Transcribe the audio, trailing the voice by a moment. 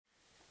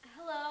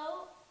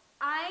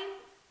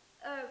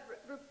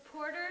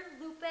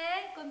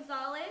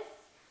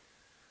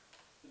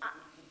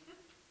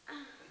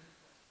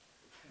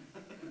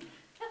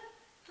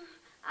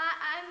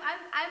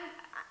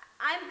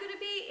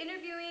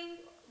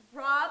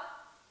Rob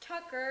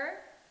Tucker,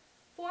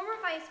 former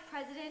vice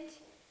president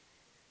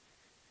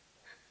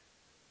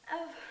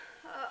of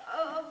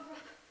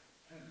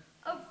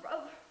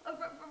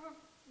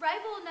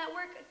rival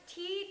network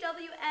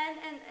TWN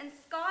and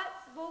Scott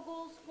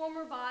Vogel's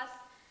former boss.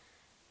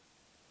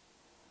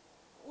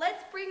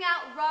 Let's bring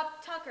out Rob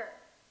Tucker.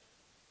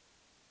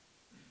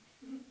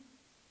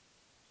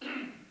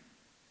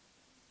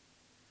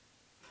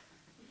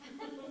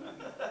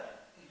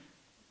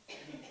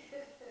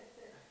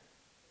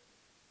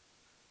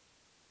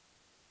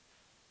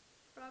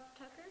 Rob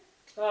Tucker?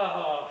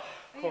 Oh,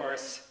 of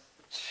course.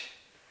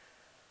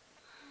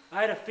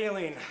 I had a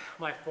feeling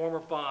my former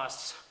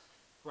boss,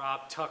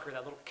 Rob Tucker,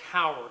 that little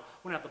coward,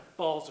 wouldn't have the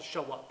balls to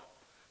show up.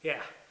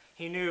 Yeah,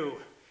 he knew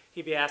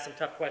he'd be asked some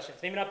tough questions.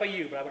 Maybe not by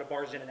you, but I would have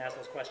barged in and asked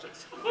those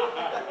questions.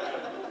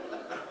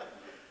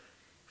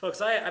 Folks,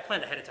 I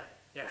planned ahead of time.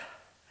 Yeah,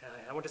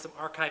 I went to some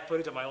archive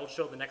footage of my old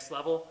show, The Next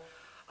Level.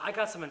 I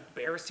got some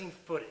embarrassing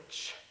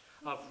footage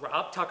of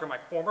Rob Tucker, my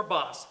former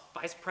boss,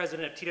 vice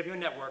president of TWN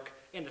Network,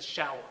 in the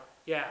shower.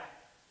 Yeah.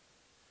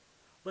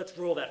 Let's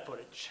roll that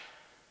footage.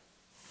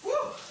 Woo!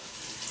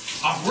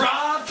 Of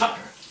Rob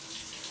Tucker.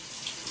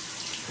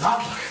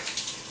 Rob Tucker.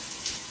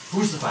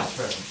 Who's the vice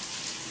president?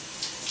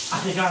 I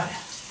think I am.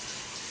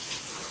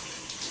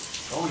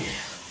 Oh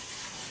yeah.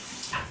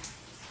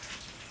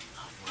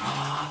 Of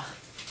Rob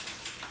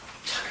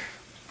Tucker.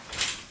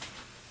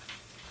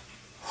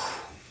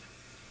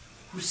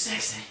 Who's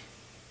sexy?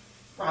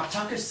 Rob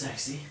Tucker's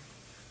sexy.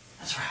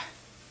 That's right.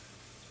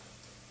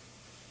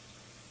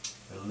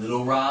 But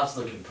little Rob's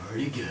looking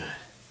pretty good.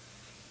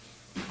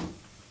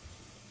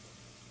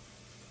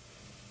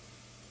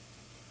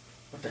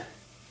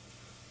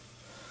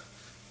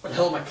 What the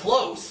hell are my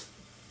clothes?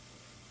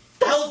 What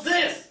the hell is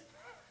this?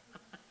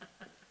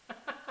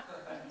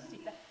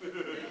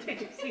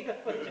 Did you see the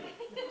footage?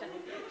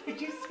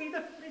 Did you see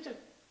the footage?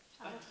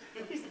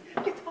 He's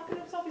talking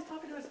to himself. He's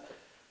talking to his.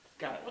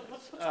 Got it.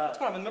 What's going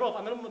on?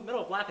 I'm in the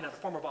middle of laughing at the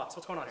former boss.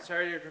 What's going on here?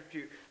 Sorry to interrupt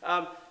you.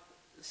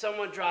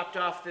 Someone dropped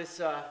off this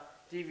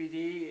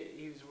DVD.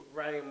 He was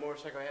riding a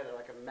motorcycle. He had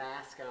like a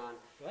mask on.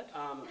 What?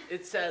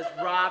 It says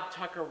Rob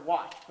Tucker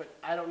Watch, but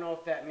I don't know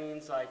if that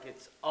means like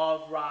it's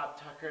of Rob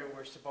Tucker and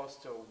we're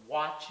supposed to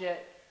watch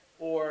it,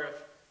 or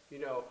if, you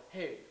know,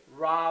 hey,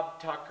 Rob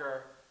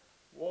Tucker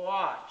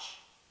Watch.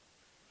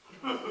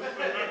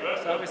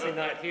 It's obviously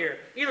not here.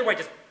 Either way,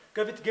 just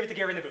give it to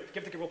Gary in the booth.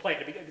 We'll play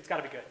it. It's got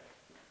to be good.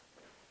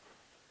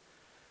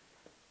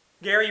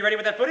 Gary, you ready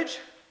with that footage?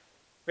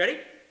 Ready?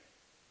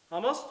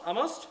 Almost?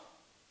 Almost?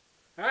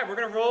 All right, we're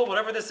going to roll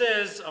whatever this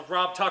is of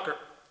Rob Tucker.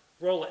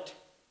 Roll it.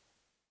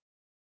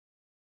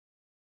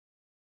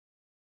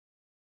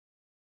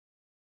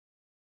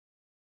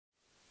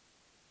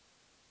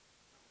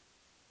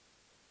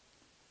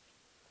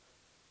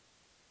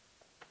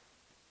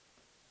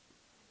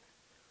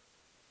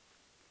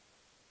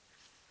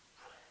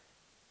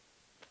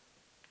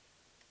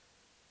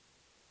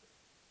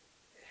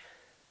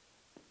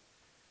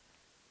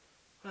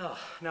 Well,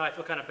 now I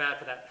feel kind of bad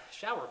for that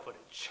shower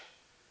footage.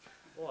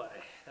 Boy,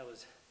 that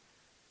was...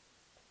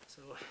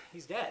 So,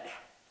 he's dead.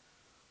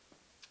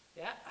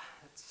 Yeah,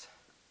 that's...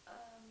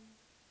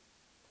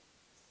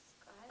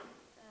 Scott?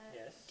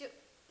 Yes?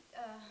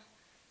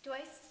 Do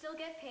I still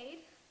get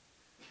paid?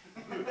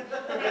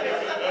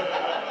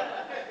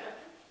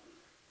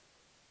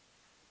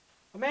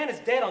 A man is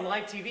dead on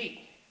live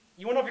TV.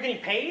 You want to know if you're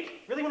getting paid?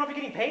 Really want to know if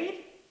you're getting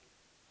paid?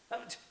 The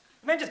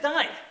man just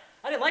died.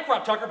 I didn't like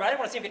Rob Tucker, but I didn't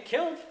want to see him get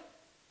killed.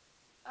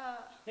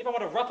 Maybe I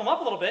want to rough him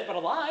up a little bit, but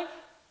alive.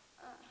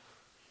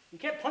 You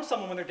can't punch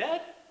someone when they're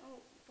dead.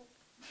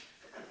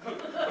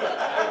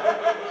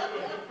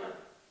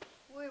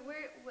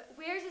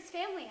 Where's his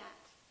family at?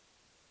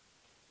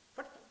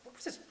 What are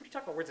you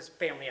talking about? Where's his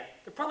family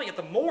at? They're probably at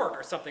the morgue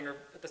or something, or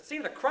at the scene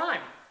of the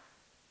crime.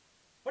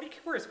 What do you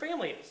care where his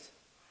family is?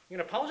 You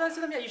gonna apologize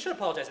to them? Yeah, you should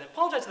apologize to them.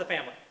 Apologize to the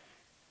family.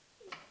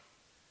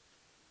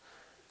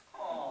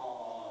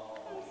 Aww.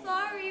 I'm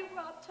sorry,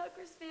 Rob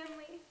Tucker's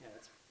family. Yeah,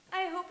 that's...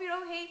 I hope you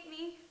don't hate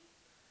me.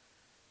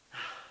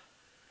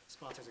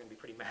 Sponsor's gonna be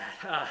pretty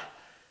mad.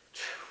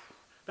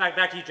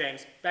 Back to you,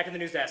 James. Back in the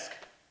news desk.